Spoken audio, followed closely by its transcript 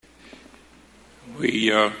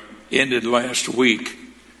We ended last week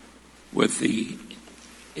with the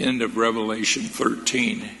end of Revelation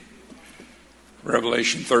 13.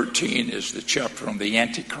 Revelation 13 is the chapter on the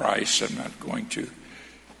Antichrist. I'm not going to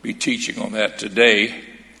be teaching on that today.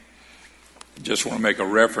 I just want to make a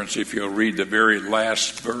reference. If you'll read the very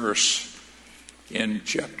last verse in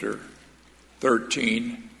chapter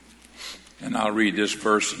 13, and I'll read this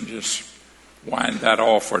verse and just wind that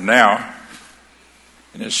off for now.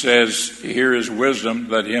 And it says, "Here is wisdom,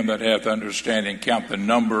 let him that hath understanding count the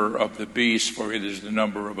number of the beast, for it is the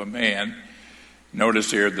number of a man."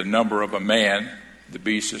 Notice here, the number of a man. The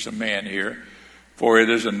beast is a man here. "For it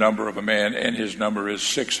is the number of a man, and his number is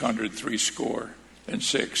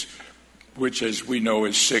 666, which as we know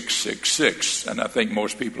is 666. And I think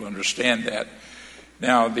most people understand that.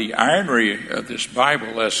 Now, the irony of this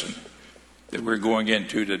Bible lesson that we're going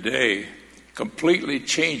into today completely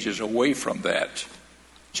changes away from that.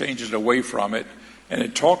 Changes away from it, and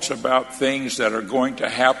it talks about things that are going to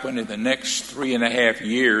happen in the next 3.5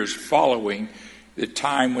 years following the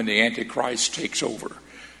time when the Antichrist takes over.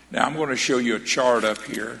 Now, I'm going to show you a chart up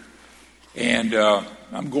here, and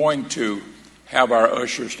I'm going to have our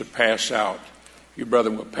ushers to pass out. Your brother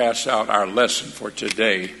will pass out our lesson for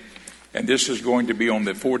today, and this is going to be on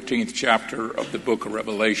the 14th chapter of the book of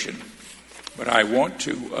Revelation. But I want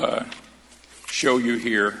to show you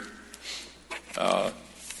here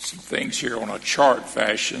some things here on a chart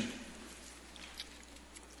fashion.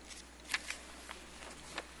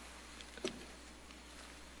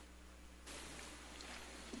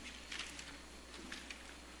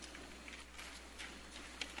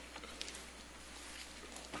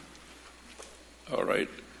 All right.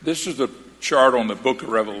 This is the chart on the book of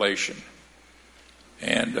Revelation.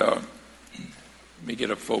 And let me get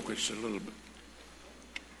a focus a little bit.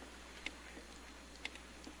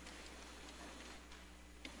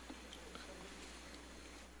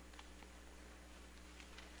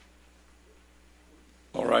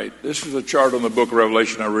 All right, this is a chart on the book of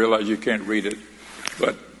Revelation. I realize you can't read it,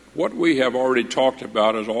 but what we have already talked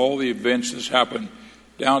about is all the events that's happened.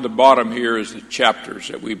 Down the bottom here is the chapters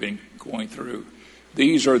that we've been going through.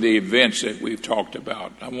 These are the events that we've talked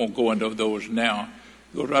about. I won't go into those now.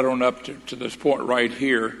 Go right on up to this point right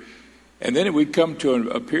here. And then we come to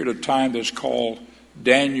a period of time that's called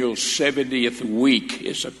Daniel's 70th week.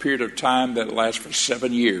 It's a period of time that lasts for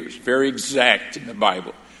 7 years, very exact in the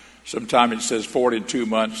Bible. Sometimes it says 42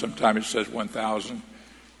 months. Sometimes it says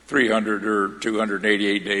 1,300 or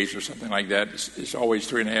 288 days or something like that. It's always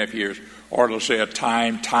 3.5 years. Or it'll say a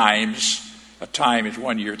time times. A time is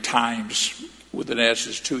 1 year. Times with an S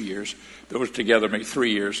is 2 years. Those together make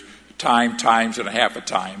 3 years. Time times and a half a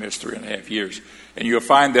time is 3.5 years. And you'll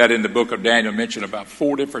find that in the book of Daniel mentioned about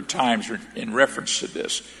 4 different times in reference to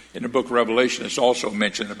this. In the book of Revelation, it's also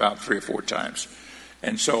mentioned about 3 or 4 times.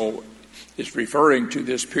 And so it's referring to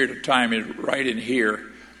this period of time right in here.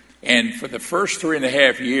 And for the first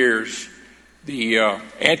 3.5 years, the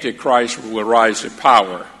Antichrist will rise to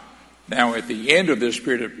power. Now, at the end of this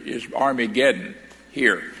period is Armageddon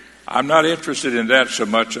here. I'm not interested in that so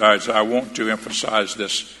much as I want to emphasize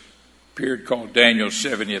this period called Daniel's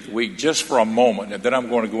 70th week just for a moment, and then I'm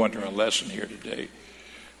going to go into a lesson here today.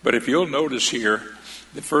 But if you'll notice here,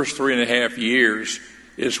 the first 3.5 years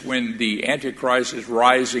is when the Antichrist is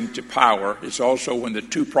rising to power. It's also when the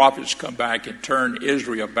 2 prophets come back and turn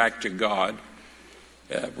Israel back to God.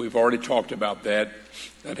 We've already talked about that.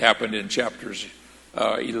 That happened in chapters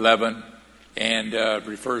 11 and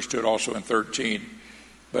refers to it also in 13.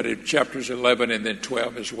 But in chapters 11 and then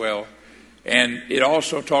 12 as well. And it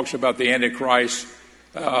also talks about the Antichrist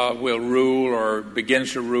will rule or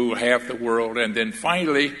begins to rule half the world. And then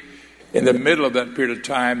finally, in the middle of that period of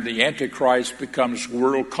time, the Antichrist becomes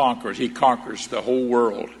world conqueror. He conquers the whole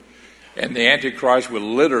world. And the Antichrist will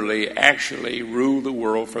literally actually rule the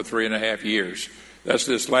world for 3.5 years. That's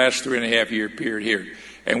this last 3.5 year period here.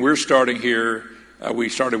 And we're starting here, we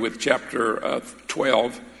started with chapter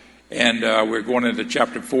 12, and we're going into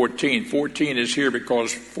chapter 14. 14 is here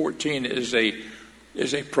because 14 is a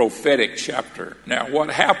prophetic chapter. Now, what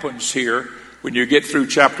happens here when you get through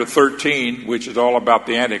chapter 13, which is all about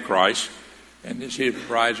the Antichrist, and this is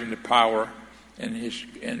rising to power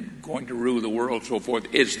and going to rule the world and so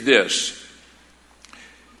forth, is this: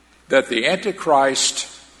 that the Antichrist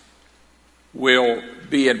will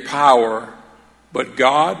be in power, but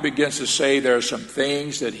God begins to say there are some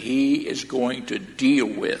things that he is going to deal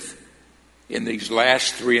with in these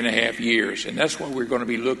last 3.5 years. And that's what we're going to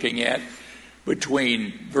be looking at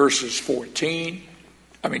between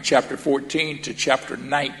chapter 14 to chapter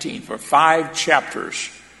 19. For 5 chapters,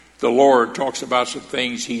 the Lord talks about some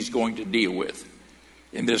things he's going to deal with.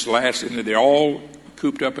 in this last, and they're all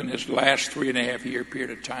cooped up in this last 3.5 year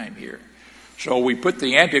period of time here. So we put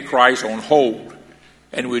the Antichrist on hold,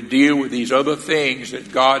 and we deal with these other things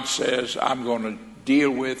that God says I'm going to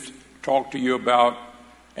deal with, talk to you about,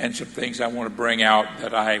 and some things I want to bring out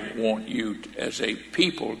that I want you as a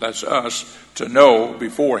people, that's us, to know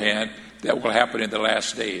beforehand that will happen in the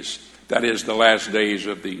last days. That is the last days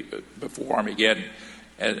of the before Armageddon.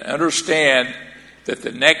 And understand that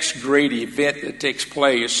the next great event that takes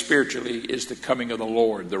place spiritually is the coming of the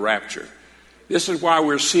Lord, the rapture. This is why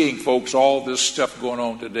we're seeing, folks, all this stuff going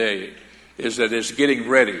on today, is that it's getting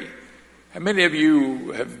ready. How many of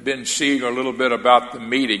you have been seeing a little bit about the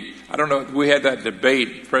meeting? I don't know, we had that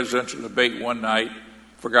debate, presidential debate one night.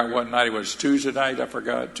 I forgot what night it was. Tuesday night, I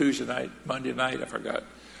forgot. Tuesday night, Monday night, I forgot.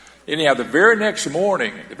 Anyhow, the very next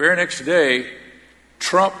morning, the very next day,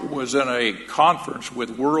 Trump was in a conference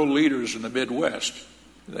with world leaders in the Midwest.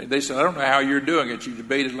 They said, I don't know how you're doing it. You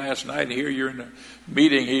debated last night, and here you're in a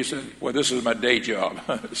meeting. He said, well, this is my day job.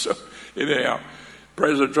 So anyhow,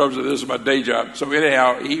 President Trump said, this is my day job. So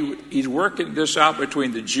anyhow, he's working this out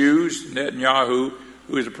between the Jews. Netanyahu,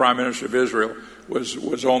 who is the prime minister of Israel,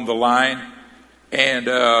 was on the line. And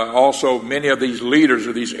also many of these leaders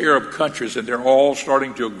of these Arab countries, and they're all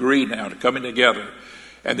starting to agree now, to coming together.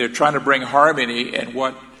 And they're trying to bring harmony, and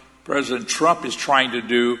what President Trump is trying to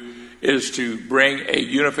do is to bring a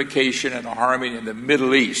unification and a harmony in the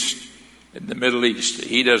Middle East. In the Middle East.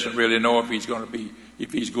 He doesn't really know if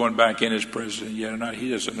he's going back in as president yet or not.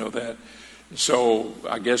 He doesn't know that. So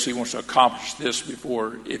I guess he wants to accomplish this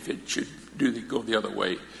before, if it should go the other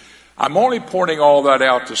way. I'm only pointing all that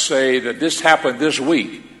out to say that this happened this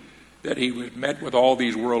week, that he met with all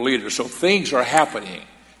these world leaders. So things are happening.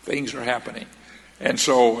 Things are happening. And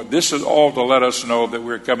so this is all to let us know that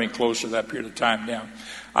we're coming close to that period of time now.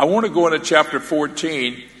 I want to go into chapter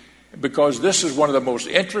 14 because this is one of the most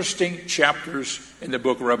interesting chapters in the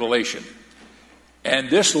book of Revelation.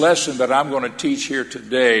 And this lesson that I'm going to teach here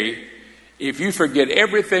today, if you forget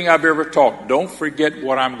everything I've ever taught, don't forget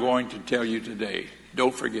what I'm going to tell you today.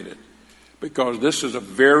 Don't forget it. Because this is a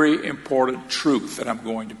very important truth that I'm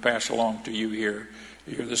going to pass along to you here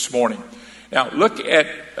this morning. Now, look at,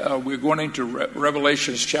 we're going into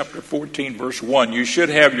Revelation chapter 14, verse 1. You should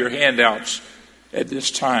have your handouts at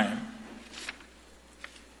this time.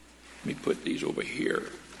 Let me put these over here.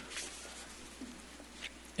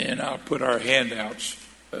 And I'll put our handouts,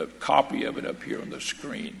 a copy of it up here on the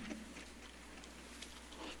screen.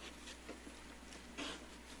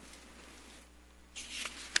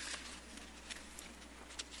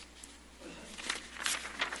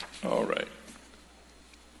 All right.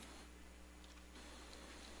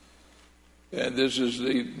 And this is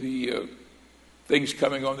the things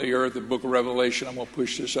coming on the earth, the book of Revelation. I'm going to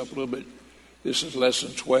push this up a little bit. This is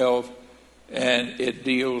lesson 12, and it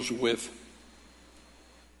deals with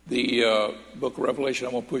the book of Revelation.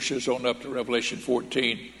 I'm going to push this on up to Revelation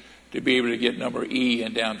 14 to be able to get number E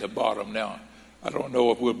and down to the bottom. Now, I don't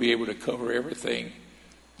know if we'll be able to cover everything,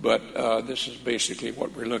 but this is basically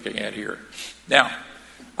what we're looking at here. Now,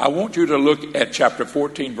 I want you to look at chapter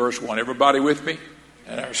 14, verse 1. Everybody with me?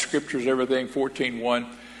 And our scriptures, everything, 14:1.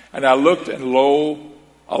 And I looked, and lo,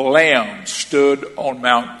 a lamb stood on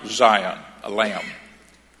Mount Zion. A lamb.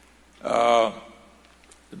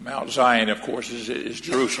 Mount Zion, of course, is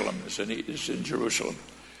Jerusalem. It's in Jerusalem.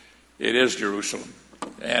 It is Jerusalem.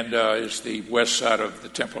 And it's the west side of the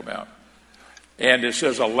Temple Mount. And it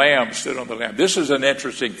says a lamb stood on the lamb. This is an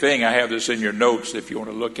interesting thing. I have this in your notes if you want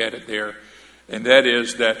to look at it there. And that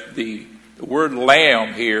is that the word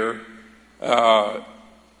lamb here, the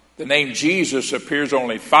name Jesus appears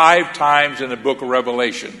only 5 times in the book of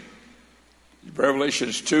Revelation.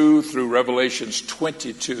 Revelations 2 through Revelations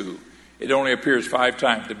 22. It only appears 5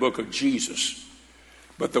 times, the book of Jesus.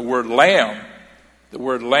 But the word lamb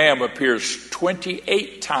appears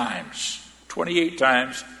 28 times. 28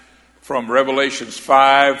 times from Revelations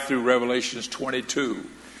 5 through Revelations 22.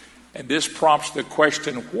 And this prompts the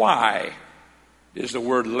question, why is the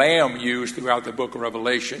word lamb used throughout the book of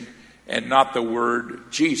Revelation and not the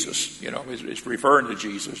word Jesus? You know, it's referring to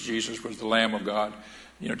Jesus. Jesus was the Lamb of God.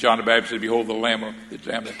 You know, John the Baptist said, behold the Lamb that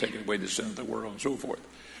taketh away the sin of the world, and so forth.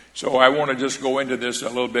 So I want to just go into this a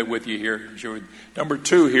little bit with you here. Number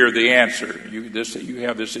 2 here, the answer. You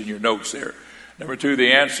have this in your notes there. Number 2,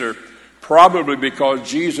 the answer, probably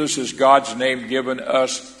because Jesus is God's name given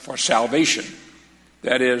us for salvation.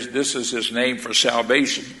 That is, this is his name for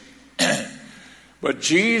salvation. But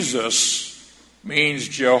Jesus means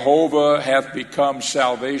Jehovah hath become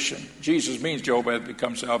salvation. Jesus means Jehovah hath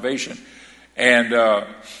become salvation. And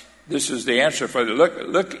this is the answer for it.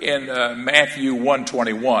 Look in Matthew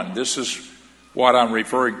 1:21. This is what I'm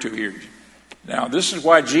referring to here. Now, this is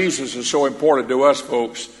why Jesus is so important to us,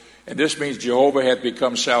 folks. And this means Jehovah hath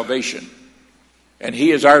become salvation. And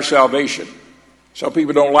he is our salvation. Some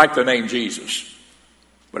people don't like the name Jesus.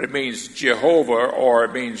 But it means Jehovah, or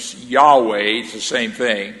it means Yahweh. It's the same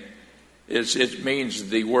thing. It means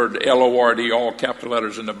the word L-O-R-D, all capital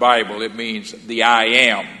letters in the Bible. It means the I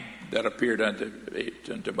am that appeared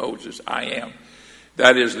unto Moses. I am.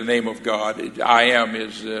 That is the name of God. I am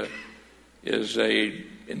is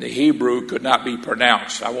in the Hebrew, could not be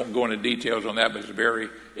pronounced. I won't go into details on that, but it's very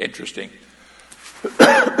interesting.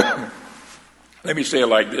 Let me say it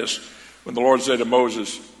like this. When the Lord said to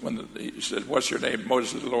Moses, when he said, "What's your name?"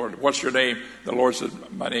 Moses said, "The Lord." "What's your name?" The Lord said,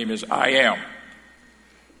 "My name is I am."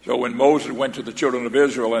 So when Moses went to the children of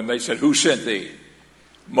Israel and they said, "Who sent thee?"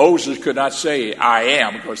 Moses could not say, "I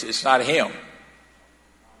am," because it's not him.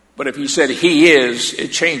 But if he said, "He is,"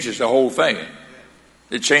 it changes the whole thing.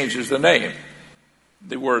 It changes the name.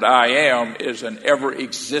 The word I am is an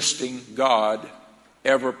ever-existing God,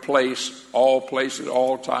 ever place, all places,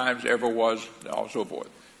 all times, ever was, and so forth.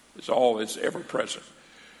 It's ever present.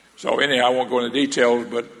 So anyhow, I won't go into details,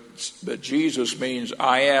 but Jesus means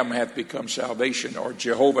I am hath become salvation, or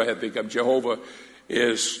Jehovah hath become. Jehovah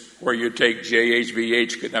is where you take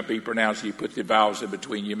JHVH, could not be pronounced, you put the vowels in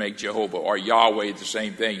between, you make Jehovah. Or Yahweh, the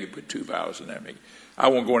same thing, you put two vowels in there. I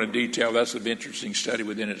won't go into detail. That's an interesting study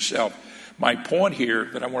within itself. My point here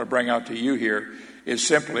that I want to bring out to you here is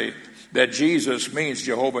simply that Jesus means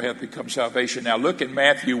Jehovah hath become salvation. Now look at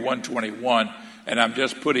Matthew 1:21, and I'm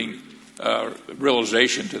just putting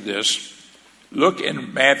realization to this. Look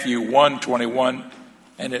in Matthew 1:21,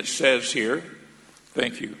 and it says here,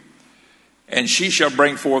 thank you, "And she shall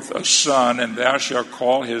bring forth a son, and thou shalt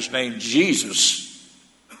call his name Jesus,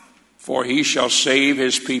 for he shall save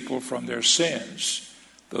his people from their sins."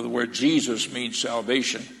 So the word Jesus means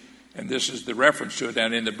salvation, and this is the reference to it.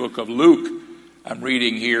 And in the book of Luke, I'm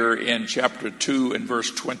reading here in chapter 2 and verse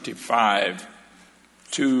 25,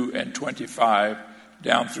 2 and 25,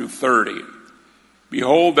 down through 30.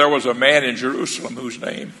 "Behold, there was a man in Jerusalem whose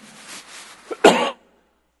name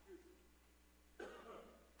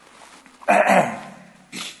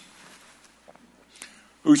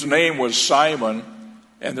was Simon,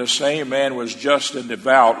 and the same man was just and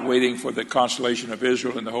devout, waiting for the consolation of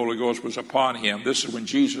Israel, and the Holy Ghost was upon him." This is when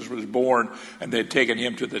Jesus was born, and they'd taken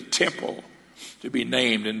him to the temple to be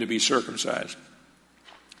named and to be circumcised.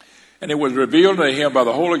 "And it was revealed to him by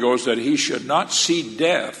the Holy Ghost that he should not see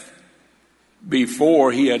death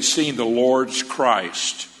before he had seen the Lord's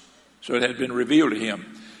Christ." So it had been revealed to him.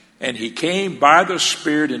 "And he came by the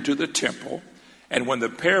Spirit into the temple, and when the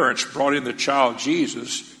parents brought in the child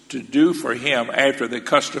Jesus to do for him after the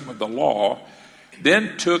custom of the law,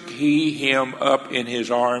 then took he him up in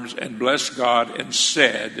his arms and blessed God and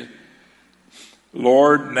said,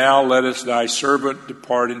 Lord, now lettest thy servant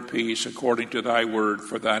depart in peace according to thy word,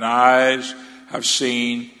 for thine eyes have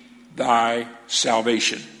seen thy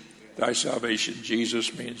salvation." Thy salvation.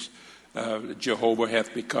 Jesus means Jehovah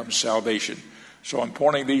hath become salvation. So I'm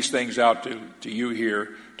pointing these things out to you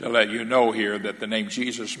here to let you know here that the name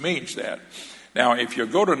Jesus means that. Now, if you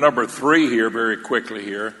go to number 3 here very quickly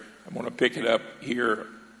here, I'm going to pick it up here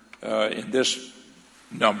in this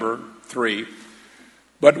number 3.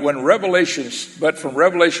 But from Revelations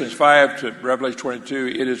 5 to Revelation 22,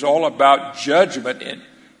 it is all about judgment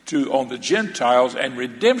on the Gentiles and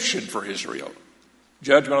redemption for Israel.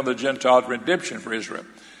 Judgment on the Gentiles, redemption for Israel.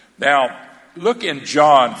 Now, look in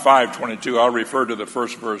John 5:22. I'll refer to the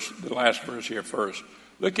first verse, the last verse here first.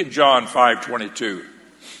 Look in John 5:22.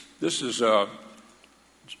 This is in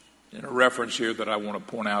a reference here that I want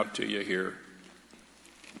to point out to you here.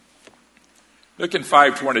 Look in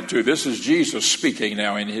 5:22. This is Jesus speaking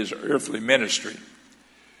now in his earthly ministry.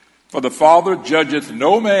 "For the Father judgeth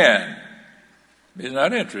no man." Isn't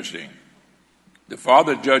that interesting? "The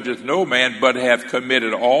Father judgeth no man, but hath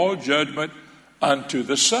committed all judgment unto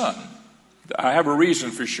the Son." I have a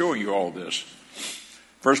reason for showing you all this.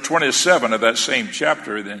 Verse 27 of that same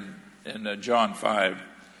chapter in John 5.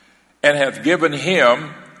 "And hath given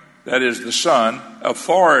him," that is the Son,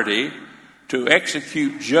 "authority to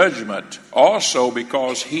execute judgment, also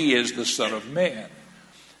because he is the Son of Man."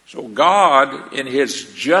 So God, in his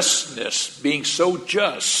justness, being so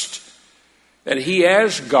just that he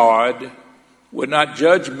as God would not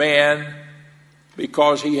judge man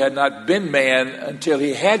because he had not been man until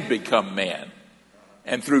he had become man.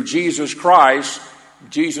 And through Jesus Christ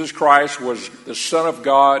was the Son of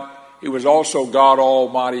God. He was also God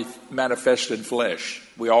Almighty manifest in flesh.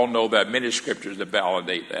 We all know that. Many scriptures that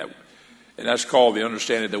validate that. And that's called the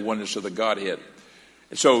understanding of the oneness of the Godhead.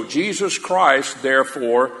 So Jesus Christ,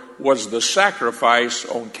 therefore, was the sacrifice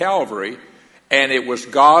on Calvary, and it was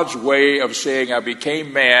God's way of saying, I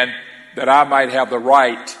became man that I might have the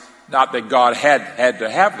right, not that God had to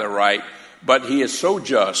have the right, but he is so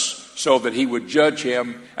just so that he would judge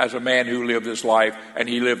him as a man who lived this life, and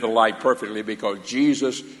he lived the life perfectly because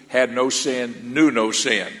Jesus had no sin, knew no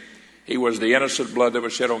sin. He was the innocent blood that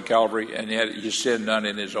was shed on Calvary, and he sinned none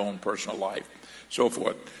in his own personal life, so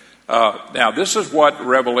forth. Now, this is what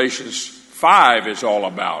Revelation 5 is all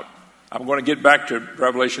about. I'm going to get back to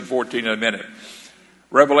Revelation 14 in a minute.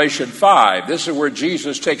 Revelation 5, this is where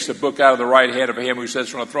Jesus takes the book out of the right hand of him who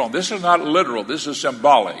sits on the throne. This is not literal, this is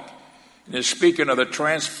symbolic. And it's speaking of the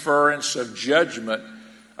transference of judgment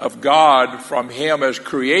of God from him as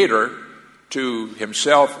creator to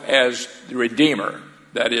himself as the redeemer,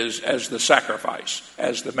 that is, as the sacrifice,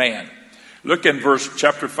 as the man. Look in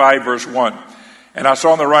chapter 5, verse 1. And I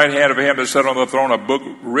saw on the right hand of him that sat on the throne a book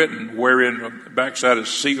written, wherein on the backside is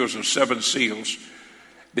seals of 7 seals.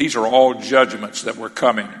 These are all judgments that were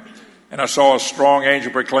coming. And I saw a strong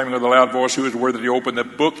angel proclaiming with a loud voice, who is worthy to open the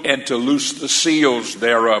book and to loose the seals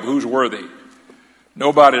thereof? Who's worthy?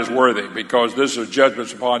 Nobody is worthy, because this is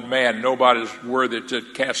judgments upon man. Nobody is worthy to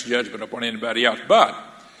cast judgment upon anybody else. But,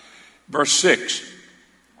 verse 6,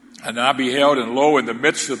 and I beheld, and lo, in the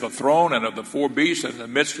midst of the throne and of the 4 beasts, and in the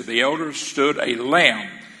midst of the elders, stood a lamb.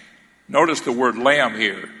 Notice the word lamb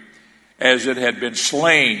here. As it had been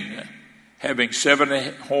slain, having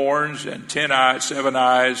 7 horns and 7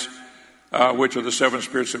 eyes, which are the 7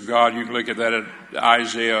 spirits of God. You can look at that in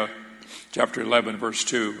Isaiah chapter 11, verse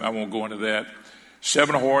 2. I won't go into that.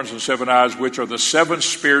 7 horns and 7 eyes, which are the 7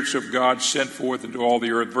 spirits of God sent forth into all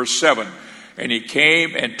the earth. Verse 7. And he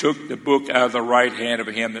came and took the book out of the right hand of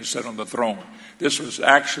him that sat on the throne. This was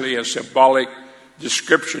actually a symbolic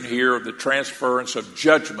description here of the transference of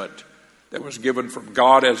judgment that was given from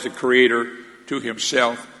God as the creator to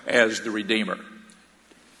himself as the redeemer.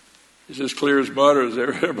 Is this clear as mud, or does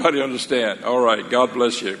everybody understand? All right, God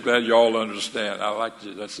bless you. Glad you all understand. I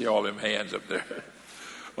see all them hands up there.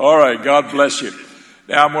 All right, God bless you.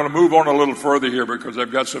 Now I'm going to move on a little further here because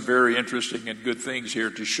I've got some very interesting and good things here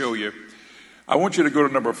to show you. I want you to go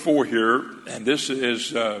to number 4 here, and this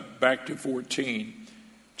is back to 14.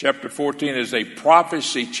 Chapter 14 is a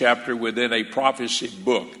prophecy chapter within a prophecy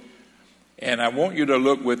book. And I want you to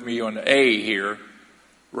look with me on A here,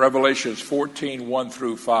 Revelations 14, 1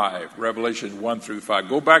 through 5. Revelations 1 through 5.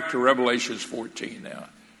 Go back to Revelations 14 now.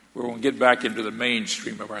 We're going to get back into the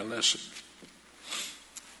mainstream of our lesson.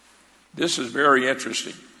 This is very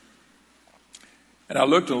interesting. And I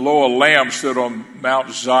looked, and lo, a lamb stood on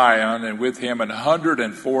Mount Zion, and with him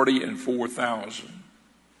 144,000,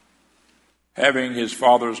 having his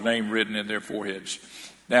Father's name written in their foreheads.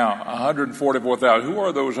 Now, 144,000. Who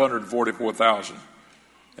are those 144,000?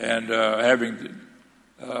 And I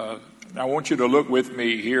want you to look with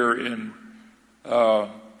me here in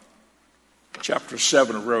chapter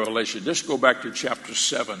 7 of Revelation. Just go back to chapter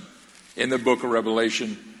 7 in the book of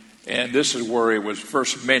Revelation. And this is where it was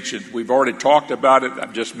first mentioned. We've already talked about it.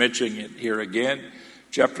 I'm just mentioning it here again.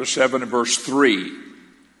 Chapter 7 and verse 3.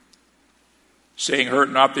 Saying,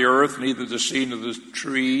 hurt not the earth, neither the seed nor the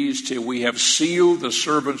trees, till we have sealed the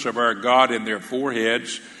servants of our God in their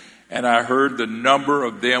foreheads. And I heard the number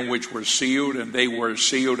of them which were sealed, and they were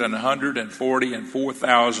sealed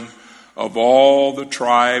 144,000 of all the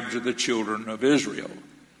tribes of the children of Israel.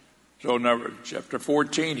 So chapter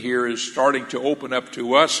 14 here is starting to open up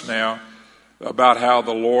to us now about how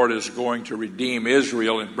the Lord is going to redeem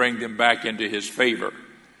Israel and bring them back into his favor.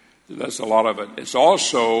 That's a lot of it. It's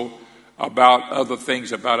also about other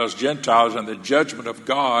things about us Gentiles and the judgment of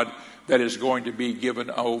God that is going to be given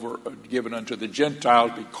unto the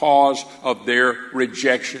Gentiles because of their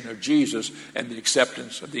rejection of Jesus and the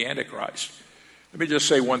acceptance of the Antichrist. Let me just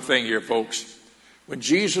say one thing here, folks. When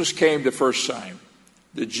Jesus came the first time,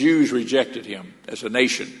 the Jews rejected him as a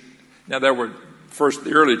nation. Now, the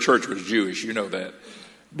early church was Jewish, you know that.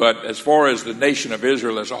 But as far as the nation of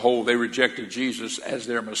Israel as a whole, they rejected Jesus as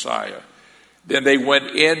their Messiah. Then they went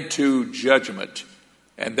into judgment,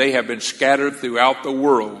 and they have been scattered throughout the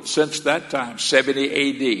world since that time, 70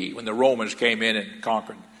 A.D., when the Romans came in and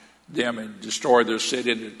conquered them and destroyed their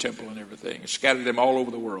city and their temple and everything, and scattered them all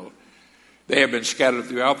over the world. They have been scattered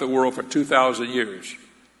throughout the world for 2,000 years.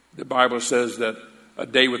 The Bible says that a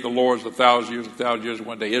day with the Lord is 1,000 years, 1,000 years,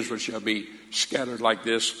 one day Israel shall be scattered like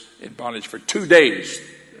this in bondage for 2 days.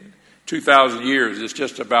 2,000 years is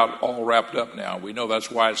just about all wrapped up now. We know that's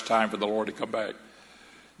why it's time for the Lord to come back.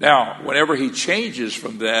 Now, whenever he changes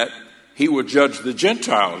from that, he will judge the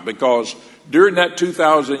Gentiles, because during that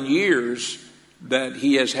 2,000 years that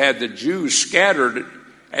he has had the Jews scattered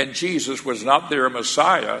and Jesus was not their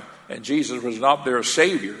Messiah, and Jesus was not their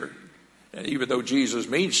Savior, and even though Jesus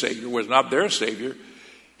means Savior, was not their Savior,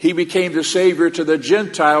 he became the Savior to the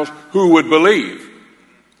Gentiles who would believe.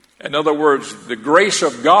 In other words, the grace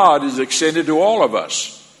of God is extended to all of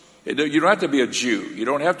us. You don't have to be a Jew. You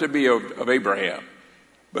don't have to be of Abraham,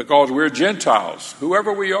 because we're Gentiles.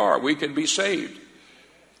 Whoever we are, we can be saved.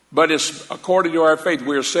 But it's according to our faith.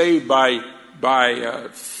 We're saved by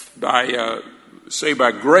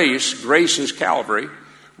grace. Grace is Calvary.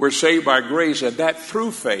 We're saved by grace, and that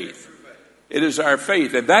through faith. It is our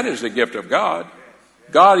faith, and that is the gift of God.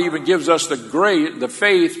 God even gives us the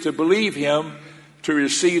faith to believe Him, to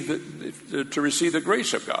receive the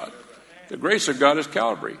grace of God. The grace of God is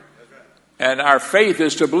Calvary, and our faith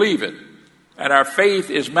is to believe it, and our faith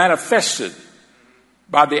is manifested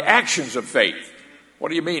by the actions of faith. What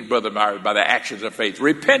do you mean, Brother Myers, by the actions of faith?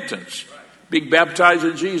 Repentance, being baptized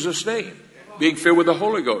in Jesus' name, being filled with the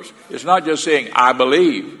Holy Ghost. It's not just saying, I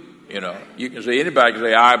believe. You can say, anybody can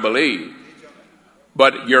say, I believe.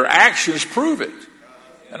 But your actions prove it.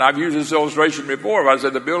 And I've used this illustration before. I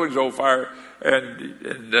said, the building's on fire,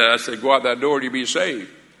 and I said, go out that door and you'll be saved.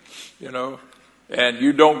 And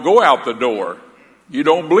you don't go out the door. You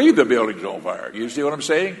don't believe the building's on fire. You see what I'm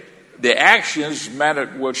saying? The actions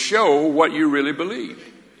will show what you really believe.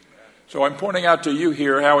 So I'm pointing out to you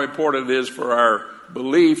here how important it is for our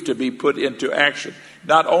belief to be put into action.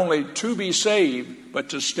 Not only to be saved, but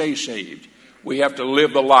to stay saved. We have to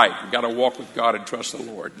live the life. We've got to walk with God and trust the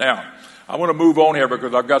Lord. Now, I want to move on here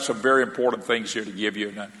because I've got some very important things here to give you,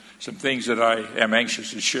 and some things that I am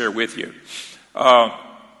anxious to share with you.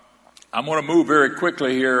 I'm going to move very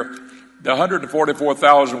quickly here. The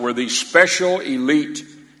 144,000 were these special elite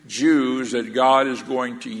Jews that God is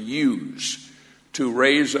going to use to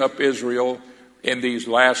raise up Israel in these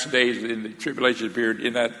last days, in the tribulation period,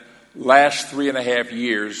 in that last 3.5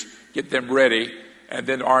 years, get them ready, and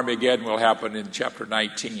then Armageddon will happen in chapter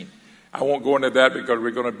 19. I won't go into that because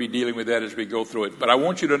we're going to be dealing with that as we go through it. But I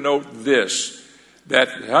want you to note this, that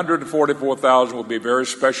 144,000 will be a very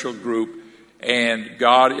special group, and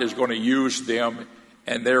God is going to use them,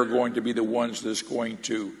 and they're going to be the ones that's going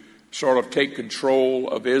to sort of take control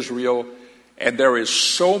of Israel. And there is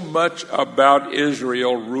so much about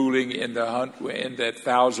Israel ruling in that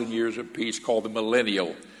 1,000 years of peace called the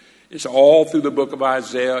millennial. It's all through the book of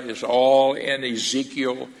Isaiah. It's all in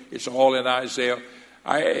Ezekiel. It's all in Isaiah.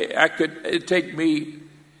 It'd take me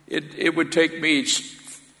at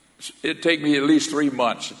least 3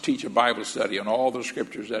 months to teach a Bible study on all the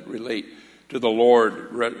scriptures that relate to the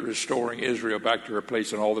Lord restoring Israel back to her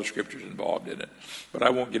place and all the scriptures involved in it. But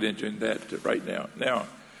I won't get into that right now. Now,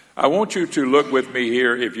 I want you to look with me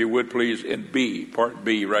here, if you would please, in B, part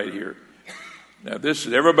B right here. Now this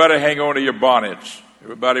is, everybody hang on to your bonnets.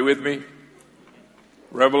 Everybody with me?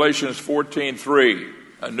 Revelations 14:3,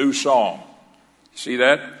 a new song. See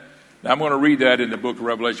that? Now I'm going to read that in the book of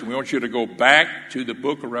Revelation. We want you to go back to the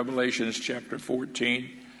book of Revelations chapter 14.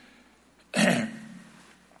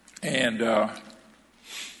 And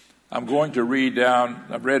I'm going to read down,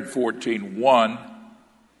 I've read 14:1.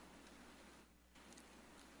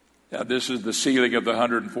 Now this is the sealing of the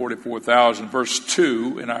 144,000. Verse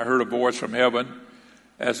 2, and I heard a voice from heaven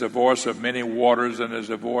as the voice of many waters and as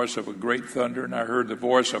the voice of a great thunder. And I heard the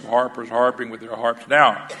voice of harpers harping with their harps.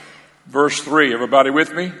 Now, verse 3, everybody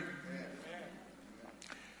with me?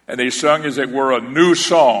 And they sung as it were a new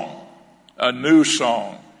song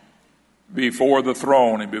before the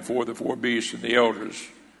throne and before the four beasts and the elders.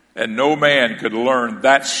 And no man could learn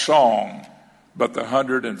that song but the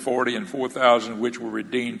 144,000 which were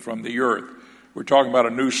redeemed from the earth. We're talking about a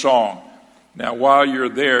new song. Now, while you're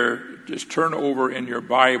there, just turn over in your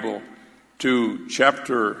Bible to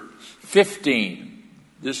chapter 15.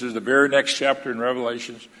 This is the very next chapter in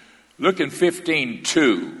Revelations. Look in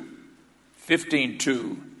 15:2.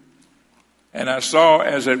 15:2. And I saw,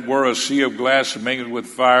 as it were, a sea of glass mingled with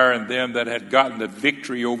fire, and them that had gotten the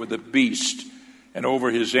victory over the beast, and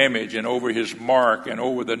over his image, and over his mark, and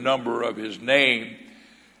over the number of his name,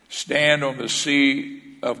 stand on the sea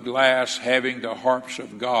of glass, having the harps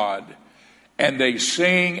of God. And they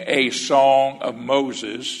sing a song of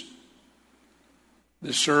Moses,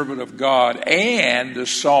 the servant of God, and the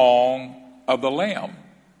song of the Lamb.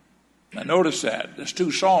 Now notice that. There's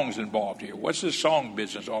 2 songs involved here. What's this song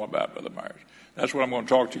business all about, Brother Myers? That's what I'm going to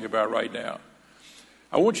talk to you about right now.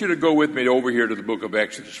 I want you to go with me over here to the book of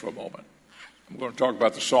Exodus for a moment. I'm going to talk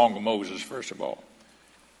about the Song of Moses, first of all.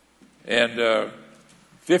 And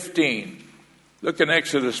 15. Look in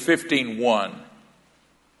Exodus 15:1.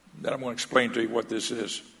 Then I'm going to explain to you what this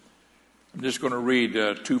is. I'm just going to read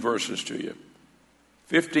 2 verses to you.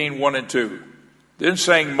 15:1 and 2. Then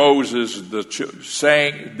sang Moses and the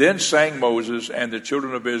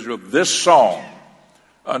children of Israel this song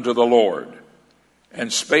unto the Lord,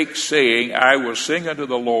 and spake, saying, I will sing unto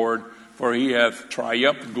the Lord, for he hath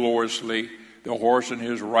triumphed gloriously. The horse and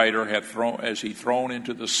his rider hath thrown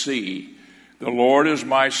into the sea. The Lord is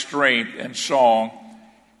my strength and song,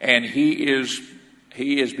 and he is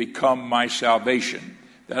become my salvation.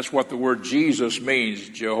 That's what the word Jesus means.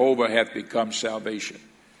 Jehovah hath become salvation.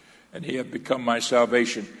 And he hath become my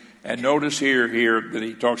salvation. And notice here that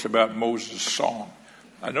he talks about Moses' song.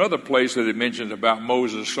 Another place that it mentions about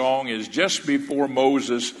Moses' song is just before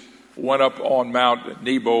Moses went up on Mount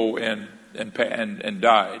Nebo and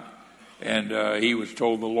died. And he was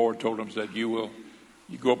told, the Lord told him that you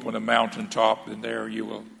go up on the mountaintop, and there you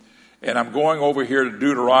will. And I'm going over here to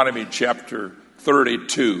Deuteronomy chapter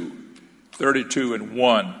 32 and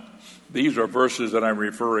 1. These are verses that I'm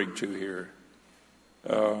referring to here.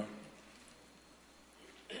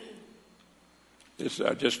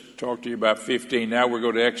 I just talked to you about 15. Now we're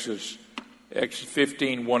going to Exodus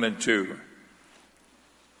 15, 1 and 2.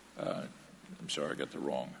 I'm sorry, I got the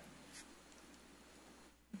wrong.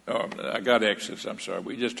 Oh, I got Exodus. I'm sorry.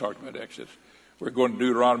 We just talked about Exodus. We're going to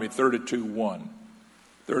Deuteronomy 32, 1.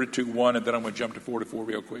 32, 1, and then I'm going to jump to 44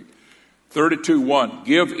 real quick. 32, 1.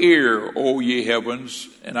 Give ear, O ye heavens,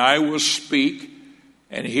 and I will speak,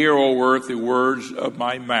 and hear, O earth, the words of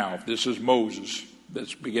my mouth. This is Moses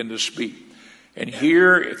that's beginning to speak. And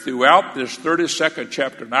here, throughout this 32nd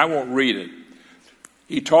chapter, and I won't read it,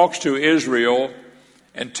 he talks to Israel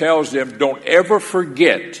and tells them, don't ever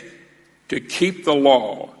forget to keep the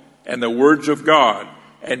law and the words of God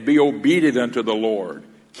and be obedient unto the Lord.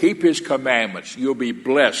 Keep his commandments. You'll be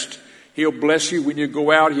blessed. He'll bless you when you go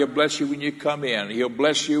out. He'll bless you when you come in. He'll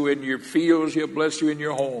bless you in your fields. He'll bless you in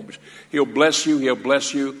your homes. He'll bless you. He'll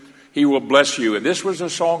bless you. He will bless you. And this was a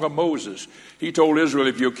song of Moses. He told Israel,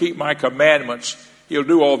 if you'll keep my commandments, he'll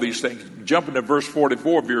do all these things. Jump into verse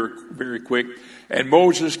 44 very, very quick. And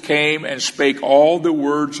Moses came and spake all the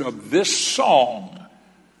words of this song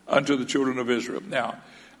unto the children of Israel. Now,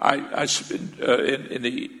 in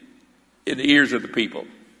the ears of the people.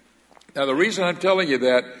 Now, the reason I'm telling you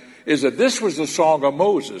that is that this was the song of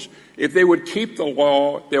Moses. If they would keep the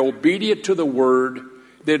law, they're obedient to the word,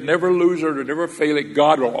 they'd never lose it or never fail it.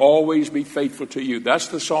 God will always be faithful to you. That's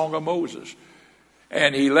the song of Moses.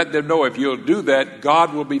 And he let them know if you'll do that,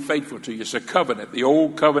 God will be faithful to you. It's a covenant. The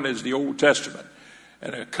old covenant is the Old Testament.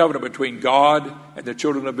 And a covenant between God and the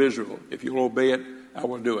children of Israel. If you'll obey it, I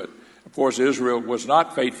will do it. Of course, Israel was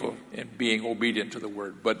not faithful in being obedient to the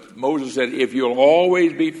word. But Moses said, if you'll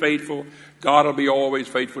always be faithful, God will be always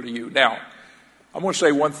faithful to you. Now, I'm going to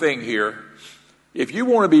say one thing here. If you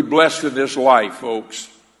want to be blessed in this life, folks,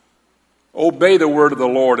 obey the word of the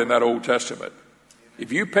Lord in that Old Testament.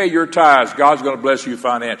 If you pay your tithes, God's going to bless you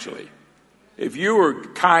financially. If you are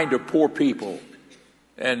kind to poor people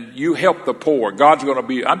and you help the poor, God's going to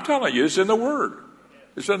be, I'm telling you, it's in the Word.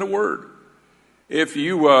 It's in the Word. If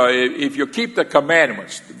you keep the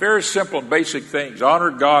commandments, the very simple and basic things,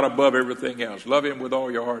 honor God above everything else, love him with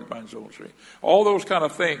all your heart, mind, soul, and strength, all those kind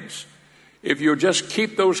of things, if you just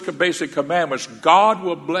keep those basic commandments, God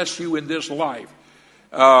will bless you in this life.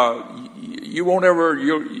 You won't ever,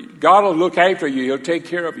 God will look after you. He'll take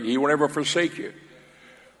care of you. He won't ever forsake you.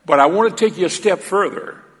 But I want to take you a step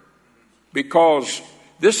further, because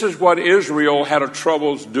this is what Israel had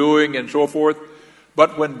troubles doing and so forth.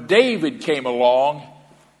 But when David came along,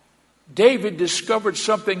 David discovered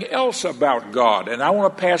something else about God. And I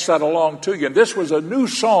want to pass that along to you. And this was a new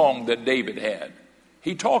song that David had.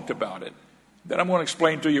 He talked about it. Then I'm going to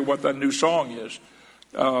explain to you what that new song is.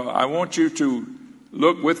 I want you to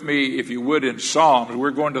look with me, if you would, in Psalms.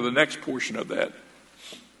 We're going to the next portion of that.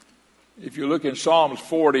 If you look in Psalms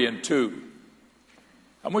 40 and 2,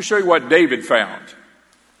 I'm going to show you what David found.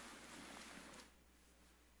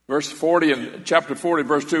 Verse 40 in chapter 40,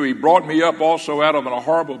 verse 2, he brought me up also out of a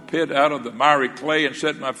horrible pit, out of the miry clay, and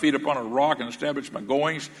set my feet upon a rock and established my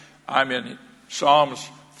goings. I'm in Psalms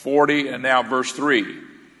 40 and now verse 3.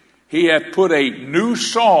 He hath put a new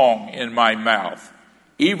song in my mouth,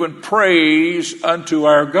 even praise unto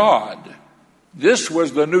our God. This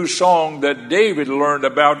was the new song that David learned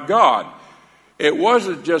about God. It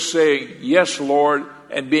wasn't just saying, yes, Lord,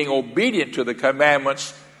 and being obedient to the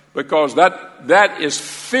commandments, because that is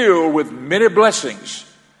filled with many blessings.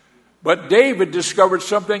 But David discovered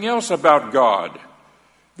something else about God,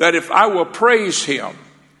 that if I will praise him,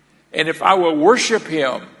 and if I will worship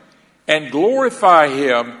him and glorify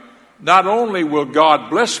him, not only will God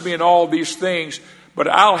bless me in all these things, but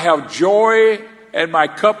I'll have joy, and my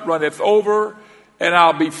cup runneth over, and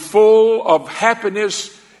I'll be full of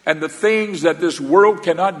happiness, and the things that this world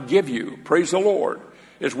cannot give you. Praise the Lord.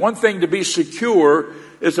 It's one thing to be secure.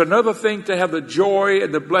 It's another thing to have the joy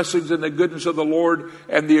and the blessings and the goodness of the Lord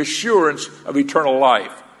and the assurance of eternal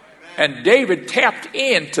life. And David tapped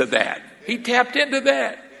into that. He tapped into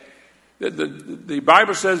that. The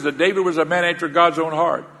Bible says that David was a man after God's own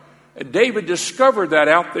heart. And David discovered that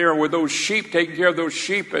out there with those sheep, taking care of those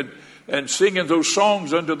sheep and singing those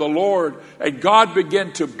songs unto the Lord. And God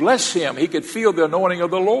began to bless him. He could feel the anointing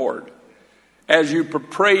of the Lord as you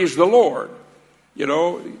praise the Lord. You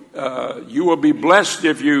know, you will be blessed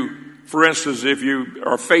if you, for instance, if you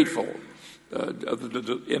are faithful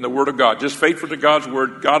in the Word of God. Just faithful to God's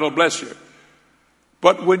Word, God will bless you.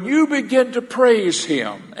 But when you begin to praise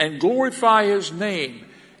Him and glorify His name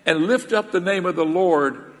and lift up the name of the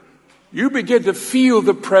Lord, you begin to feel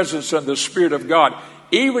the presence and the Spirit of God.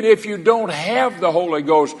 Even if you don't have the Holy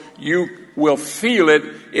Ghost, you will feel it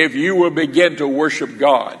if you will begin to worship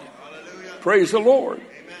God. Hallelujah. Praise the Lord.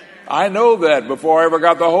 Amen. I know that before I ever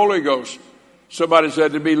got the Holy Ghost. Somebody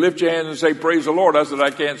said to me, lift your hands and say, praise the Lord. I said, I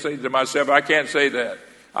can't say to myself, I can't say that.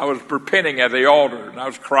 I was repenting at the altar, and I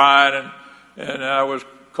was crying, and I was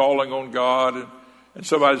calling on God, and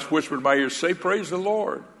somebody whispered in my ear, say, praise the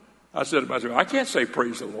Lord. I said to myself, I can't say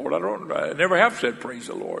praise the Lord. I never have said praise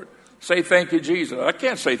the Lord. Say thank you, Jesus. I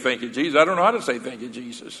can't say thank you, Jesus. I don't know how to say thank you,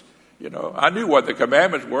 Jesus. You know, I knew what the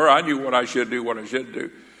commandments were. I knew what I should do, what I shouldn't do,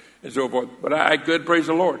 and so forth. But I could praise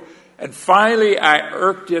the Lord. And finally, I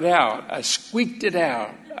irked it out. I squeaked it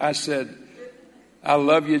out. I said, I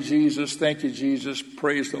love you, Jesus. Thank you, Jesus.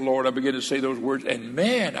 Praise the Lord. I began to say those words. And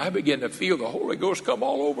man, I began to feel the Holy Ghost come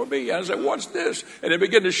all over me. I said, what's this? And it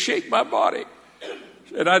began to shake my body.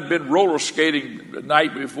 And I'd been roller skating the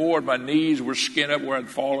night before, and my knees were skinned up where I'd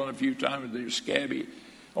fallen a few times. They were scabby.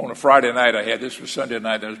 On a Friday night I had, this was Sunday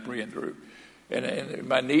night I was praying through. And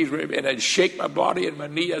my knees were, and I'd shake my body and my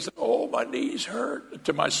knee. I said, oh, my knees hurt,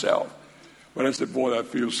 to myself. But I said, boy, that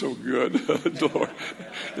feels so good. Lord.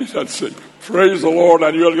 I said, praise the Lord.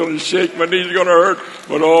 I knew I was going to shake. My knees were going to hurt.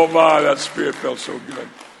 But oh my, that Spirit felt so good.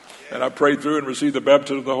 And I prayed through and received the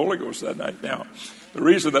baptism of the Holy Ghost that night. Now, the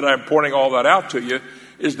reason that I'm pointing all that out to you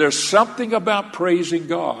is there's something about praising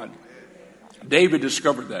God. David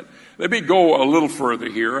discovered that. Let me go a little further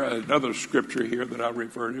here. Another scripture here that I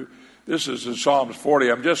refer to. This is in Psalms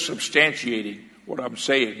 40. I'm just substantiating what I'm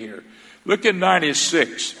saying here. Look in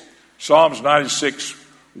 96. Psalms 96,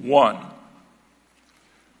 1.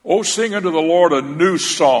 Oh, sing unto the Lord a new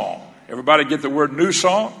song. Everybody get the word new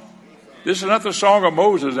song? This is not the song of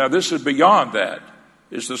Moses. Now, this is beyond that.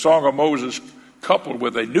 It's the song of Moses coupled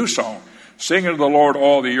with a new song. Sing unto the Lord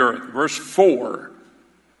all the earth. Verse 4.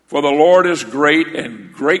 For the Lord is great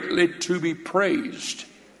and greatly to be praised.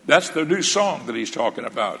 That's the new song that he's talking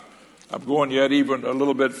about. I'm going yet even a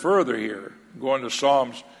little bit further here. I'm going to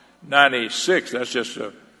Psalms 96. That's just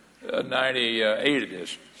 98 it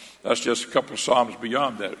is. That's just a couple of Psalms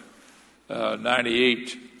beyond that.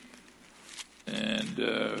 98 and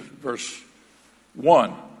verse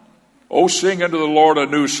 1. O sing unto the Lord a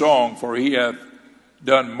new song, for he hath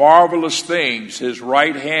done marvelous things. His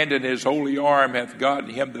right hand and his holy arm hath gotten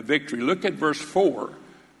him the victory. Look at verse 4.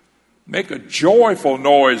 Make a joyful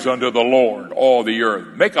noise unto the Lord, all the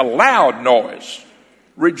earth. Make a loud noise.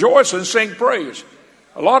 Rejoice and sing praise.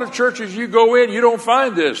 A lot of churches you go in, you don't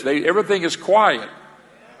find this. Everything is quiet.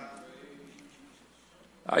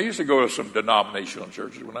 I used to go to some denominational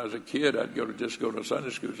churches. When I was a kid, I'd go to Sunday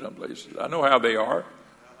school some places. I know how they are.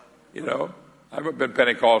 You know, I haven't been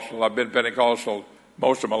Pentecostal. I've been Pentecostal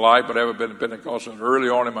most of my life, but I haven't been Pentecostal early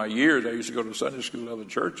on in my years. I used to go to Sunday school in other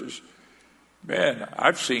churches. Man,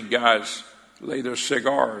 I've seen guys lay their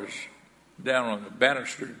cigars down on the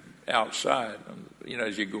banister outside, you know,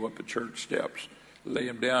 as you go up the church steps. Lay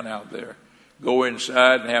them down out there. Go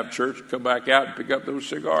inside and have church, come back out and pick up those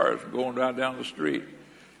cigars going right down the street.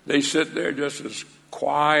 They sit there just as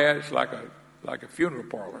quiet. It's like a funeral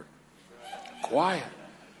parlor. Quiet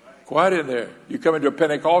in there. You come into a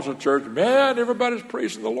Pentecostal church, man, everybody's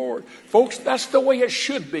praising the Lord. Folks, that's the way it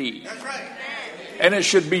should be. That's right. And it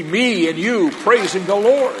should be me and you praising the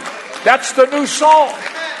Lord. That's the new song.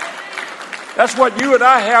 That's what you and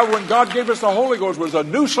I have when God gave us the Holy Ghost, was a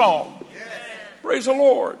new song. Praise the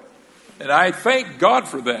Lord. And I thank God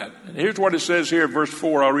for that. And here's what it says here in verse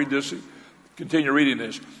 4. I'll read this. Continue reading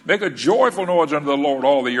this. Make a joyful noise unto the Lord,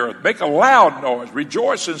 all the earth. Make a loud noise.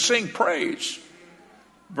 Rejoice and sing praise.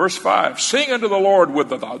 Verse 5. Sing unto the Lord with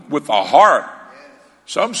the harp.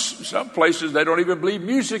 Some places they don't even believe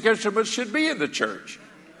music instruments should be in the church.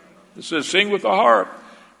 It says sing with the harp.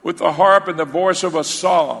 With the harp and the voice of a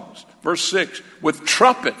psalm. Verse 6. With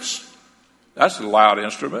trumpets. That's a loud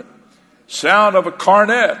instrument. sound of a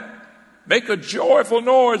cornet. Make a joyful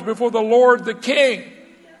noise before the Lord the King.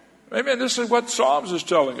 Amen. This is what Psalms is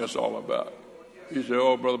telling us all about. You say,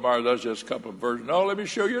 oh, Brother Myers, that's just a couple of verses. No, let me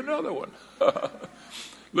show you another one.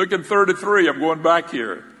 Look in 33. I'm going back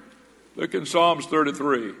here. Look in Psalms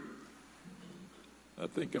 33. I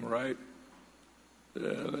think I'm right. Yeah,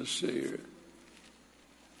 let's see here.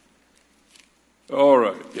 All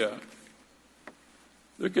right, yeah.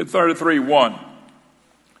 Look at 33:1.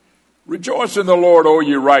 Rejoice in the Lord, O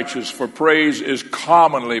ye righteous, for praise is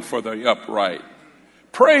commonly for the upright.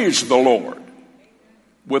 Praise the Lord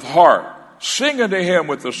with heart. Sing unto him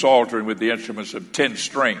with the psaltery and with the instruments of 10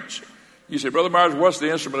 strings. You say, Brother Myers, what's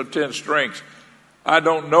the instrument of 10 strings? I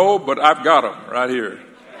don't know, but I've got them right here.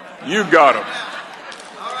 You've got them.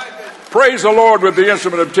 Praise the Lord with the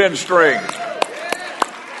instrument of 10 strings.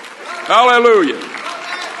 Hallelujah.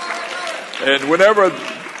 And whenever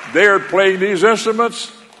they're playing these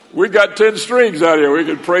instruments, we got 10 strings out here. We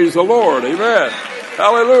can praise the Lord. Amen.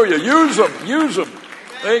 Hallelujah. Use them. Use them.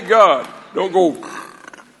 Thank God. Don't go.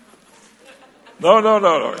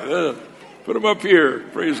 No. Put them up here.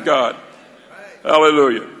 Praise God.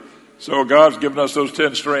 Hallelujah. So God's given us those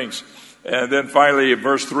 10 strings. And then finally,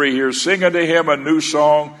 verse 3 here, sing unto him a new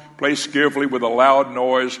song, play skillfully with a loud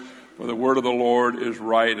noise, for the word of the Lord is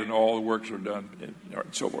right, and all the works are done, and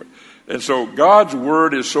so forth. And so God's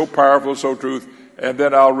word is so powerful, so truth. And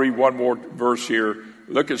then I'll read one more verse here.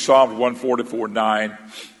 Look at Psalms 144:9,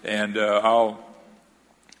 and I'll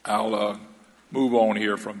move on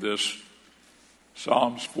here from this.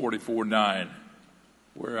 Psalms 44:9.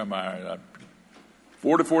 Where am I?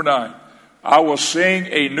 44:9. I will sing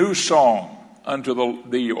a new song unto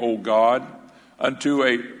thee, O God,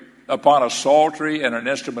 upon a psaltery and an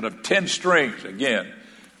instrument of 10 strings. Again,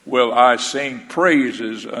 will I sing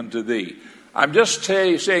praises unto thee. I'm just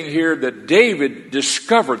saying here that David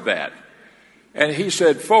discovered that. And he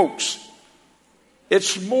said, folks,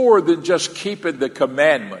 it's more than just keeping the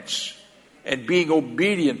commandments and being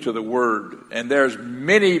obedient to the word. And there's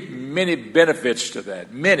many, many benefits to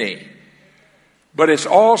that. Many. But it's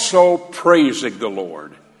also praising the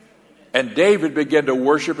Lord. And David began to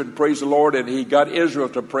worship and praise the Lord, and he got Israel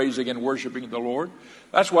to praising and worshiping the Lord.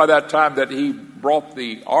 That's why that time that he brought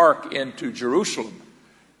the ark into Jerusalem,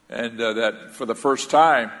 and that for the first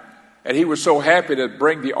time, and he was so happy to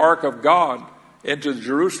bring the ark of God into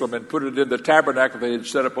Jerusalem and put it in the tabernacle they had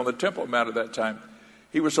set up on the Temple Mount at that time.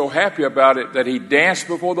 He was so happy about it that he danced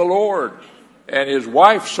before the Lord. And his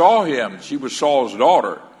wife saw him. She was Saul's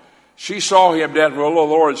daughter. She saw him dance before the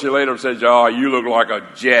Lord, and she later said, oh, you look like a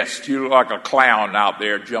jest. You look like a clown out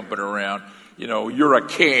there jumping around. You know, you're a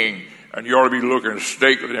king, and you ought to be looking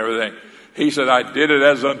stately and everything. He said, I did it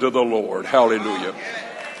as unto the Lord. Hallelujah.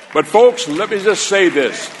 But folks, let me just say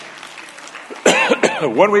this.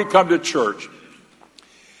 When we come to church,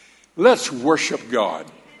 let's worship God.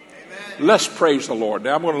 Let's praise the Lord.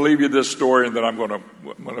 Now, I'm going to leave you this story, and then I'm going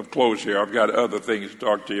to close here. I've got other things to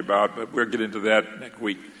talk to you about, but we'll get into that next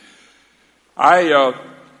week. I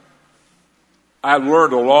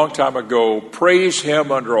learned a long time ago, praise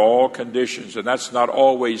him under all conditions, and that's not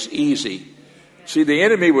always easy. See, the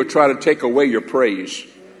enemy will try to take away your praise.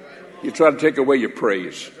 You try to take away your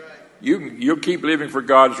praise. You'll keep living for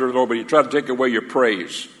God's word, but you try to take away your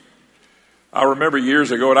praise. I remember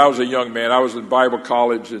years ago when I was a young man, I was in Bible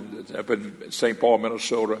college up in St. Paul,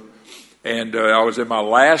 Minnesota, and I was in my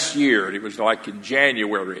last year, and it was like in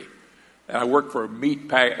January. And I worked for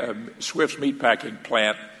Swift's meatpacking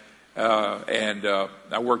plant, and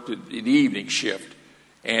I worked in the evening shift.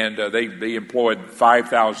 And they employed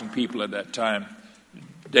 5,000 people at that time,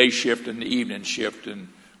 day shift and the evening shift. And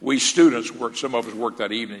we students worked, some of us worked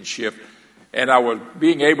that evening shift. And I was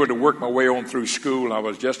being able to work my way on through school, and I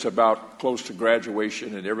was just about close to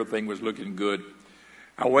graduation, and everything was looking good.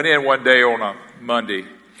 I went in one day on a Monday,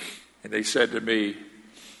 and they said to me,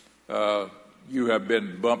 you have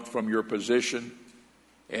been bumped from your position,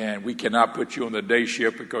 and we cannot put you on the day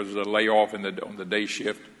shift because of the layoff on the day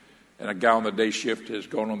shift. And a guy on the day shift has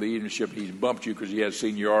gone on the evening shift. He's bumped you because he has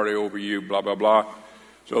seniority over you, blah, blah, blah.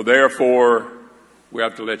 So therefore, we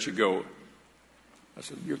have to let you go. I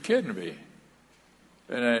said, you're kidding me.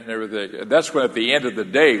 And everything. And that's when at the end of the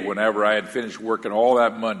day, whenever I had finished working all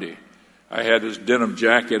that Monday, I had this denim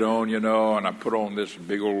jacket on, you know, and I put on this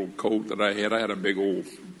big old coat that I had. I had a big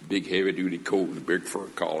heavy-duty coat with a big fur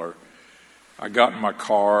collar. I got in my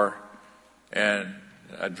car, and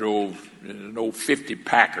I drove an old 50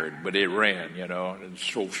 Packard, but it ran, you know, and it's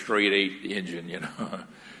so straight 8 engine, you know.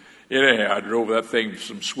 Anyhow, I drove that thing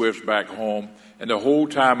some Swifts back home, and the whole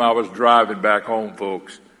time I was driving back home,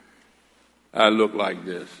 folks, I looked like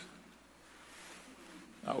this.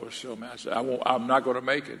 I was so mad. I said, I'm not going to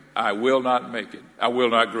make it. I will not make it. I will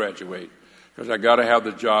not graduate because I got to have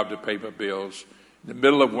the job to pay my bills. In the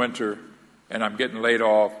middle of winter, and I'm getting laid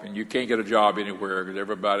off, and you can't get a job anywhere because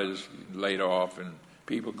everybody's laid off, and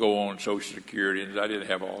people go on Social Security, and I didn't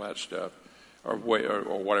have all that stuff, or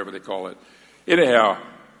whatever they call it. Anyhow,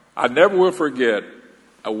 I never will forget,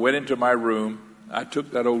 I went into my room, I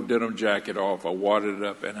took that old denim jacket off, I wadded it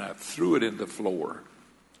up, and I threw it in the floor.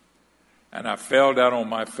 And I fell down on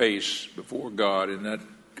my face before God in that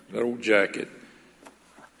old jacket,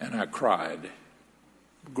 and I cried.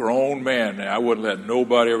 Grown man, I wouldn't let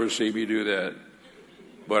nobody ever see me do that.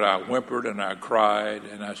 But I whimpered and I cried,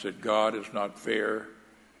 and I said, God, it's not fair.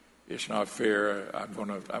 It's not fair. I'm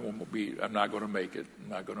not going to make it. I'm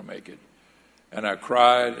not going to make it. And I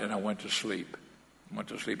cried, and I went to sleep.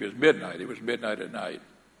 It was midnight. It was midnight at night.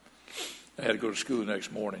 I had to go to school the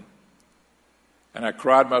next morning. And I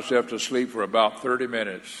cried myself to sleep for about 30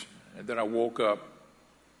 minutes. And then I woke up.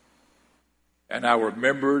 And I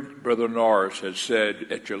remembered Brother Norris had said,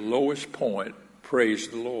 at your lowest point, praise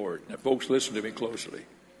the Lord. Now, folks, listen to me closely.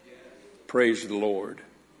 Praise the Lord.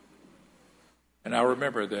 And I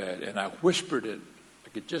remember that. And I whispered it. I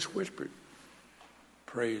could just whisper it.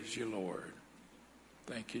 Praise you, Lord.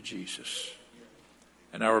 Thank you, Jesus.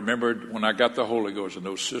 And I remembered when I got the Holy Ghost and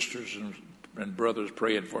those sisters and brothers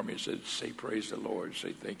praying for me, said, say praise the Lord.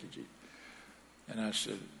 Say thank you, Jesus. And I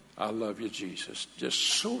said, I love you, Jesus. Just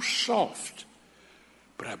so soft.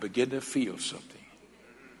 But I began to feel something.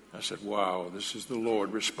 I said, wow, this is the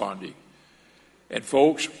Lord responding. And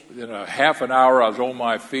folks, in a half an hour, I was on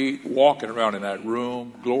my feet, walking around in that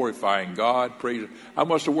room, glorifying God, praising. I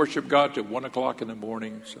must have worshiped God till 1 o'clock in the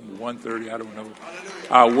morning, some 1:30, I don't know.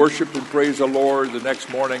 I worshiped and praised the Lord. The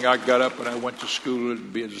next morning, I got up and I went to school,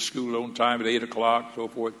 and be at the school on time at 8 o'clock, so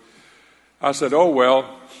forth. I said, oh,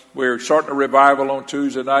 well, we're starting a revival on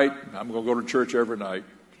Tuesday night. I'm going to go to church every night.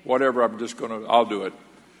 Whatever, I'll do it.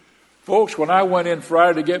 Folks, when I went in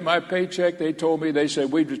Friday to get my paycheck, they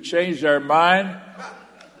said, we've changed our mind.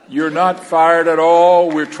 You're not fired at all.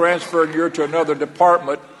 We're transferring you to another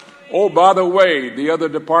department. Oh, by the way, the other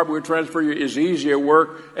department we transfer you is easier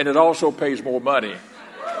work, and it also pays more money.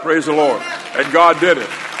 Praise the Lord. And God did it.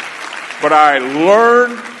 But I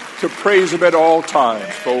learned to praise Him at all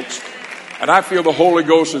times, folks. And I feel the Holy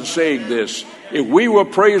Ghost in saying this. If we will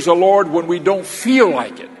praise the Lord when we don't feel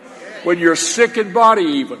like it, when you're sick in body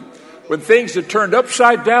even, when things have turned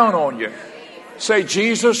upside down on you, say,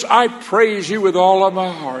 Jesus, I praise you with all of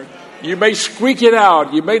my heart. You may squeak it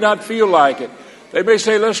out. You may not feel like it. They may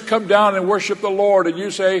say, let's come down and worship the Lord. And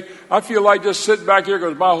you say, I feel like just sitting back here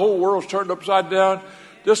because my whole world's turned upside down.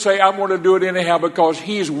 Just say, I'm going to do it anyhow because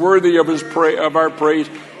He's worthy of our praise.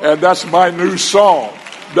 And that's my new song.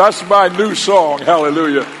 That's my new song.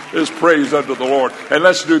 Hallelujah. Is praise unto the Lord. And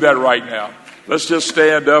let's do that right now. Let's just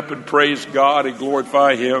stand up and praise God and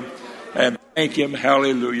glorify Him. And thank Him.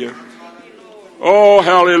 Hallelujah. Oh,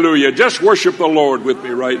 hallelujah. Just worship the Lord with me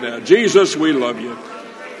right now. Jesus, we love you.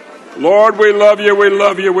 Lord, we love you. We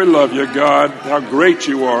love you. We love you, God. How great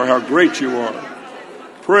you are. How great you are.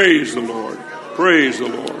 Praise the Lord. Praise the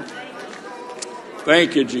Lord.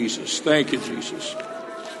 Thank you, Jesus. Thank you, Jesus.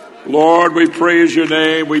 Lord, we praise your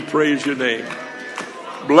name. We praise your name.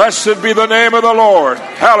 Blessed be the name of the Lord.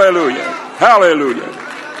 Hallelujah. Hallelujah.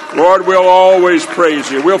 Lord, we'll always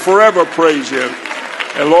praise you. We'll forever praise you.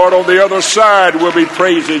 And Lord, on the other side, we'll be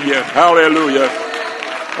praising you. Hallelujah.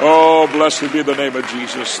 Oh, blessed be the name of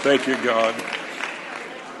Jesus. Thank you, God.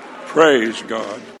 Praise God.